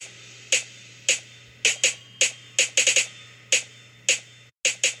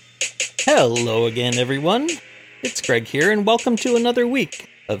Hello again, everyone. It's Greg here, and welcome to another week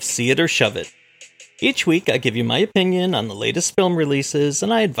of See It or Shove It. Each week, I give you my opinion on the latest film releases,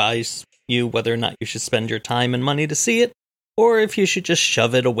 and I advise you whether or not you should spend your time and money to see it, or if you should just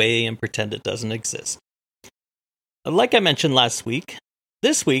shove it away and pretend it doesn't exist. Like I mentioned last week,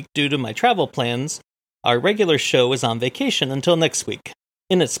 this week, due to my travel plans, our regular show is on vacation until next week.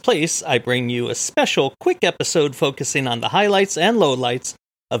 In its place, I bring you a special quick episode focusing on the highlights and lowlights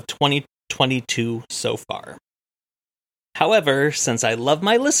of 2022 so far. However, since I love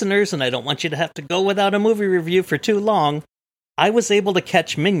my listeners and I don't want you to have to go without a movie review for too long, I was able to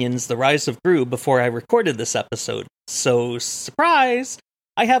catch Minions: The Rise of Gru before I recorded this episode. So, surprise!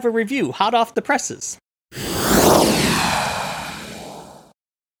 I have a review hot off the presses.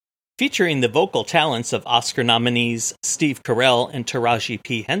 Featuring the vocal talents of Oscar nominees Steve Carell and Taraji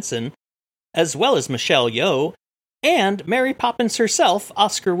P. Henson, as well as Michelle Yeoh, and Mary Poppins herself,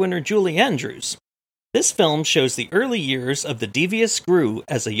 Oscar winner Julie Andrews. This film shows the early years of the devious Gru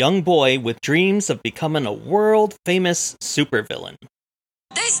as a young boy with dreams of becoming a world-famous supervillain.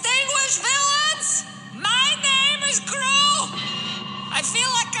 Distinguished villains, my name is Gru. I feel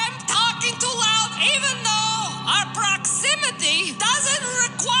like I'm talking too loud even though our proximity doesn't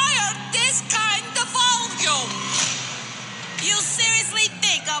require this kind of volume. You seriously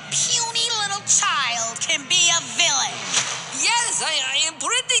think a puny little child can be a villain? Yes, I am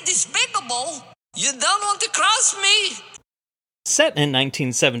pretty despicable. You don't want to cross me? Set in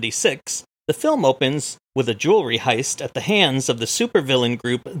 1976, the film opens with a jewelry heist at the hands of the supervillain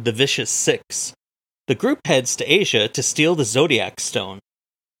group The Vicious Six. The group heads to Asia to steal the Zodiac Stone.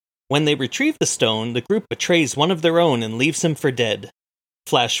 When they retrieve the stone, the group betrays one of their own and leaves him for dead.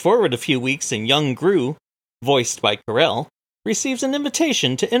 Flash forward a few weeks and young Gru, voiced by Carell, receives an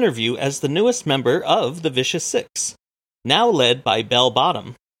invitation to interview as the newest member of The Vicious Six, now led by Bell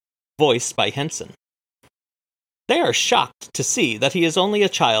Bottom, voiced by Henson. They are shocked to see that he is only a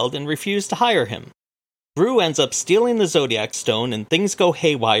child and refuse to hire him. Gru ends up stealing the Zodiac Stone and things go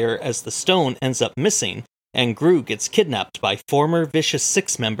haywire as the stone ends up missing and Gru gets kidnapped by former Vicious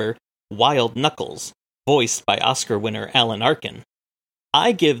Six member Wild Knuckles, voiced by Oscar winner Alan Arkin.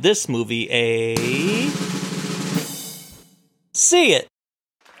 I give this movie a... See it!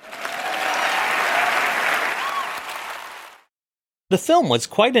 The film was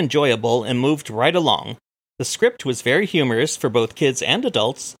quite enjoyable and moved right along. The script was very humorous for both kids and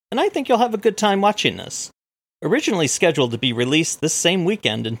adults, and I think you'll have a good time watching this. Originally scheduled to be released this same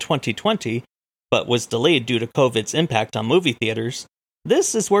weekend in 2020, but was delayed due to COVID's impact on movie theaters,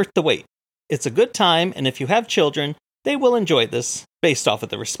 this is worth the wait. It's a good time, and if you have children, they will enjoy this, based off of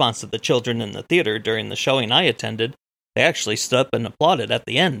the response of the children in the theater during the showing I attended. They actually stood up and applauded at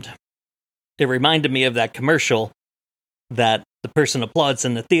the end. It reminded me of that commercial that the person applauds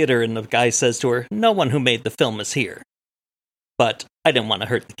in the theater and the guy says to her, "No one who made the film is here." But I didn't want to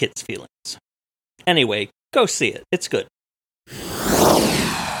hurt the kids' feelings. Anyway, go see it. It's good.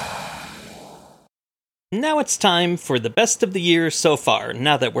 Now it's time for the best of the year so far,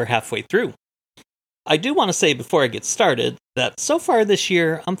 now that we're halfway through. I do want to say before I get started that so far this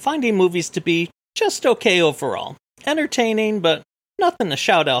year, I'm finding movies to be just okay overall. Entertaining, but nothing to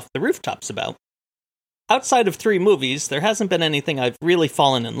shout off the rooftops about. Outside of 3 movies, there hasn't been anything I've really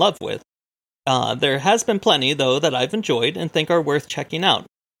fallen in love with. There has been plenty, though, that I've enjoyed and think are worth checking out.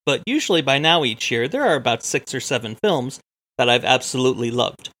 But usually by now each year, there are about 6 or 7 films that I've absolutely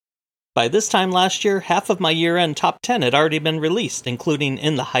loved. By this time last year, half of my year-end top 10 had already been released, including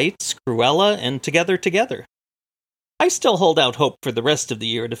In the Heights, Cruella, and Together Together. I still hold out hope for the rest of the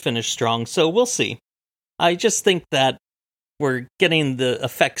year to finish strong, so we'll see. I just think that we're getting the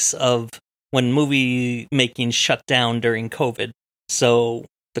effects of when movie making shut down during COVID, so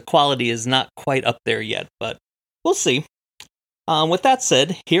the quality is not quite up there yet, but we'll see. With that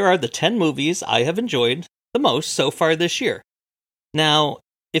said, here are the 10 movies I have enjoyed the most so far this year. Now,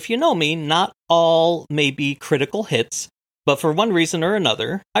 if you know me, not all may be critical hits, but for one reason or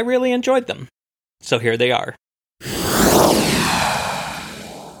another, I really enjoyed them. So here they are.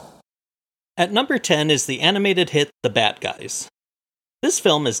 At number 10 is the animated hit The Bad Guys. This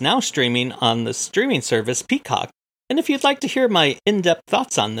film is now streaming on the streaming service Peacock, and if you'd like to hear my in-depth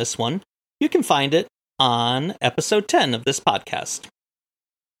thoughts on this one, you can find it on episode 10 of this podcast.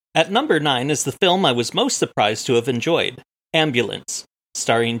 At number 9 is the film I was most surprised to have enjoyed, Ambulance,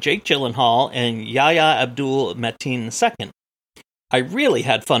 starring Jake Gyllenhaal and Yahya Abdul-Mateen II. I really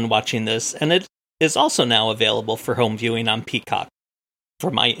had fun watching this, and it is also now available for home viewing on Peacock.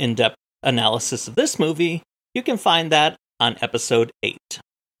 For my in-depth analysis of this movie, you can find that on episode 8.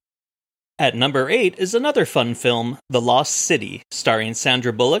 At number 8 is another fun film, The Lost City, starring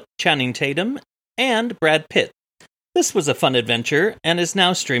Sandra Bullock, Channing Tatum, and Brad Pitt. This was a fun adventure and is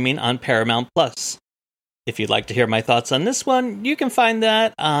now streaming on Paramount+. If you'd like to hear my thoughts on this one, you can find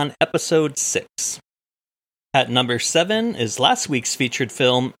that on episode 6. At number 7 is last week's featured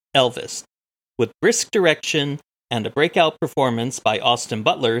film, Elvis. With brisk direction and a breakout performance by Austin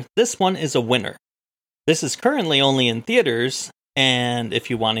Butler, this one is a winner. This is currently only in theaters, and if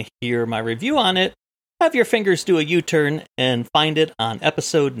you want to hear my review on it, have your fingers do a U-turn and find it on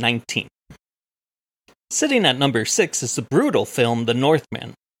episode 19. Sitting at number 6 is the brutal film The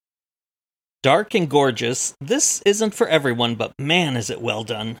Northman. Dark and gorgeous, this isn't for everyone, but man is it well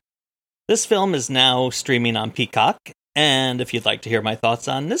done. This film is now streaming on Peacock, and if you'd like to hear my thoughts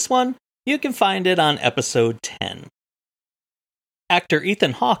on this one, you can find it on episode 10. Actor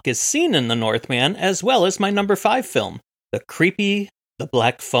Ethan Hawke is seen in The Northman, as well as my number 5 film, The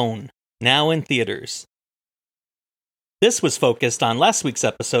Black Phone, now in theaters. This was focused on last week's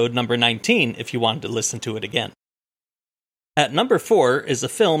episode, number 19, if you wanted to listen to it again. At number 4 is a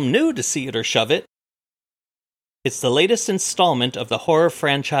film new to See It or Shove It. It's the latest installment of the horror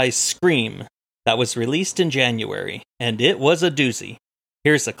franchise Scream that was released in January, and it was a doozy.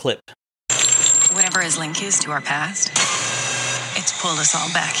 Here's a clip. Whatever his link is to our past, it's pulled us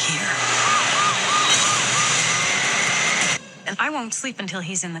all back here. And I won't sleep until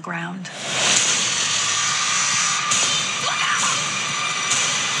he's in the ground.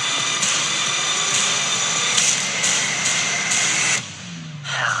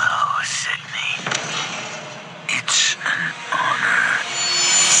 Hello, Sydney. It's an honor.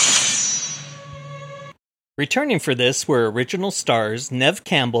 Returning for this were original stars Neve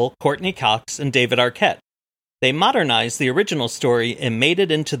Campbell, Courtney Cox, and David Arquette. They modernized the original story and made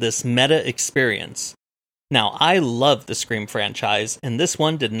it into this meta experience. Now, I love the Scream franchise, and this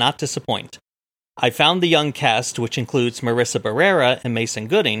one did not disappoint. I found the young cast, which includes Marissa Barrera and Mason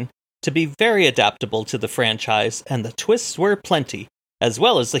Gooding, to be very adaptable to the franchise, and the twists were plenty, as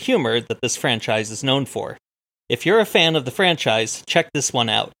well as the humor that this franchise is known for. If you're a fan of the franchise, check this one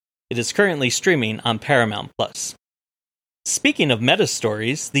out. It is currently streaming on Paramount+. Speaking of meta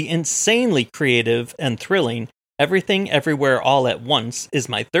stories, the insanely creative and thrilling Everything Everywhere All at Once is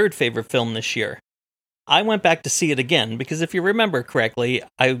my third favorite film this year. I went back to see it again because if you remember correctly,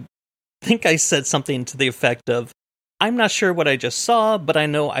 I think I said something to the effect of, I'm not sure what I just saw, but I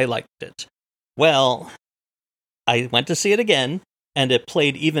know I liked it. Well, I went to see it again, and it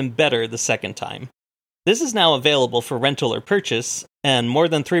played even better the second time. This is now available for rental or purchase, and more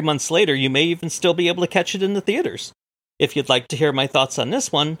than 3 months later, you may even still be able to catch it in the theaters. If you'd like to hear my thoughts on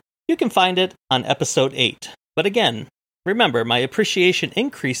this one, you can find it on episode 8. But again, remember, my appreciation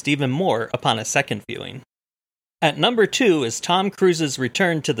increased even more upon a second viewing. At number 2 is Tom Cruise's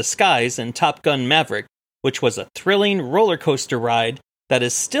return to the skies in Top Gun Maverick, which was a thrilling roller coaster ride that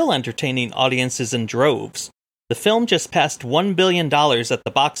is still entertaining audiences in droves. The film just passed $1 billion at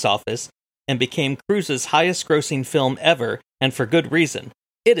the box office and became Cruise's highest-grossing film ever, and for good reason.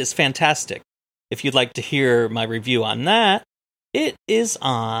 It is fantastic. If you'd like to hear my review on that, it is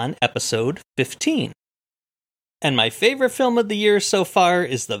on episode 15. And my favorite film of the year so far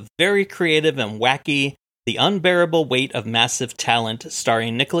is the very creative and wacky The Unbearable Weight of Massive Talent,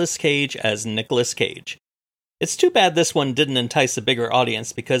 starring Nicolas Cage as Nicolas Cage. It's too bad this one didn't entice a bigger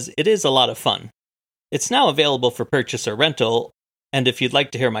audience because it is a lot of fun. It's now available for purchase or rental, and if you'd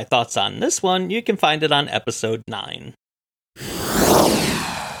like to hear my thoughts on this one, you can find it on episode 9.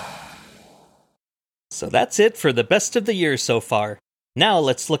 So that's it for the best of the year so far. Now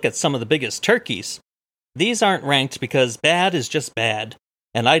let's look at some of the biggest turkeys. These aren't ranked because bad is just bad,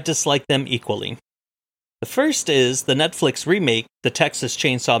 and I dislike them equally. The first is the Netflix remake, The Texas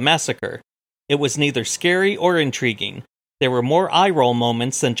Chainsaw Massacre. It was neither scary or intriguing. There were more eye-roll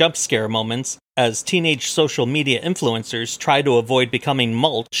moments than jump-scare moments, as teenage social media influencers try to avoid becoming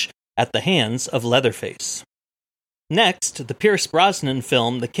mulch at the hands of Leatherface. Next, the Pierce Brosnan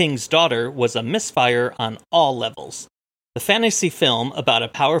film The King's Daughter was a misfire on all levels. The fantasy film about a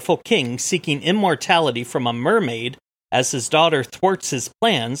powerful king seeking immortality from a mermaid as his daughter thwarts his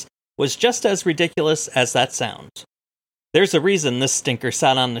plans was just as ridiculous as that sounds. There's a reason this stinker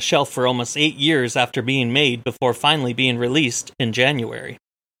sat on the shelf for almost 8 years after being made before finally being released in January.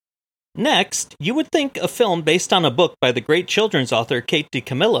 Next, you would think a film based on a book by the great children's author Kate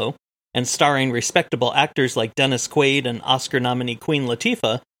DiCamillo and starring respectable actors like Dennis Quaid and Oscar nominee Queen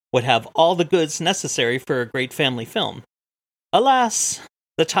Latifah would have all the goods necessary for a great family film. Alas,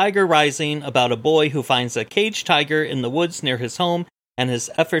 The Tiger Rising, about a boy who finds a caged tiger in the woods near his home and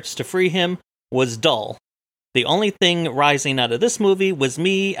his efforts to free him, was dull. The only thing rising out of this movie was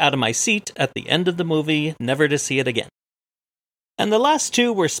me out of my seat at the end of the movie, never to see it again. And the last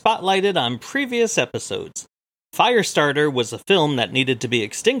two were spotlighted on previous episodes. Firestarter was a film that needed to be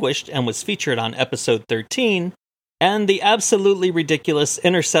extinguished and was featured on episode 13, and the absolutely ridiculous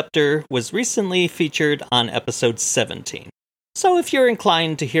Interceptor was recently featured on episode 17. So if you're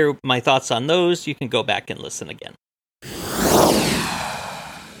inclined to hear my thoughts on those, you can go back and listen again.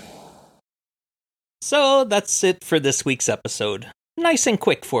 So that's it for this week's episode. Nice and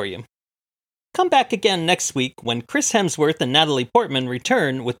quick for you. Come back again next week when Chris Hemsworth and Natalie Portman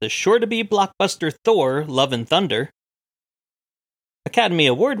return with the sure-to-be blockbuster Thor: Love and Thunder. Academy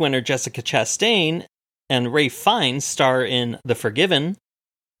Award winner Jessica Chastain and Ralph Fiennes star in The Forgiven.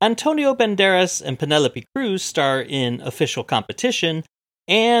 Antonio Banderas and Penelope Cruz star in Official Competition.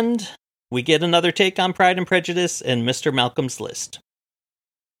 And we get another take on Pride and Prejudice in Mr. Malcolm's List.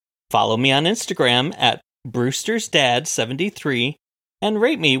 Follow me on Instagram at Brewster'sDad73 and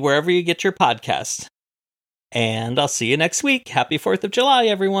rate me wherever you get your podcasts. And I'll see you next week. Happy 4th of July,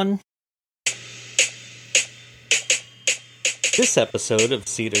 everyone. This episode of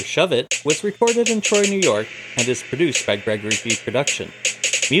Cedar Shove It was recorded in Troy, New York, and is produced by Gregory B. Production.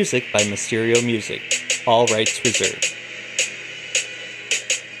 Music by Mysterio Music. All rights reserved.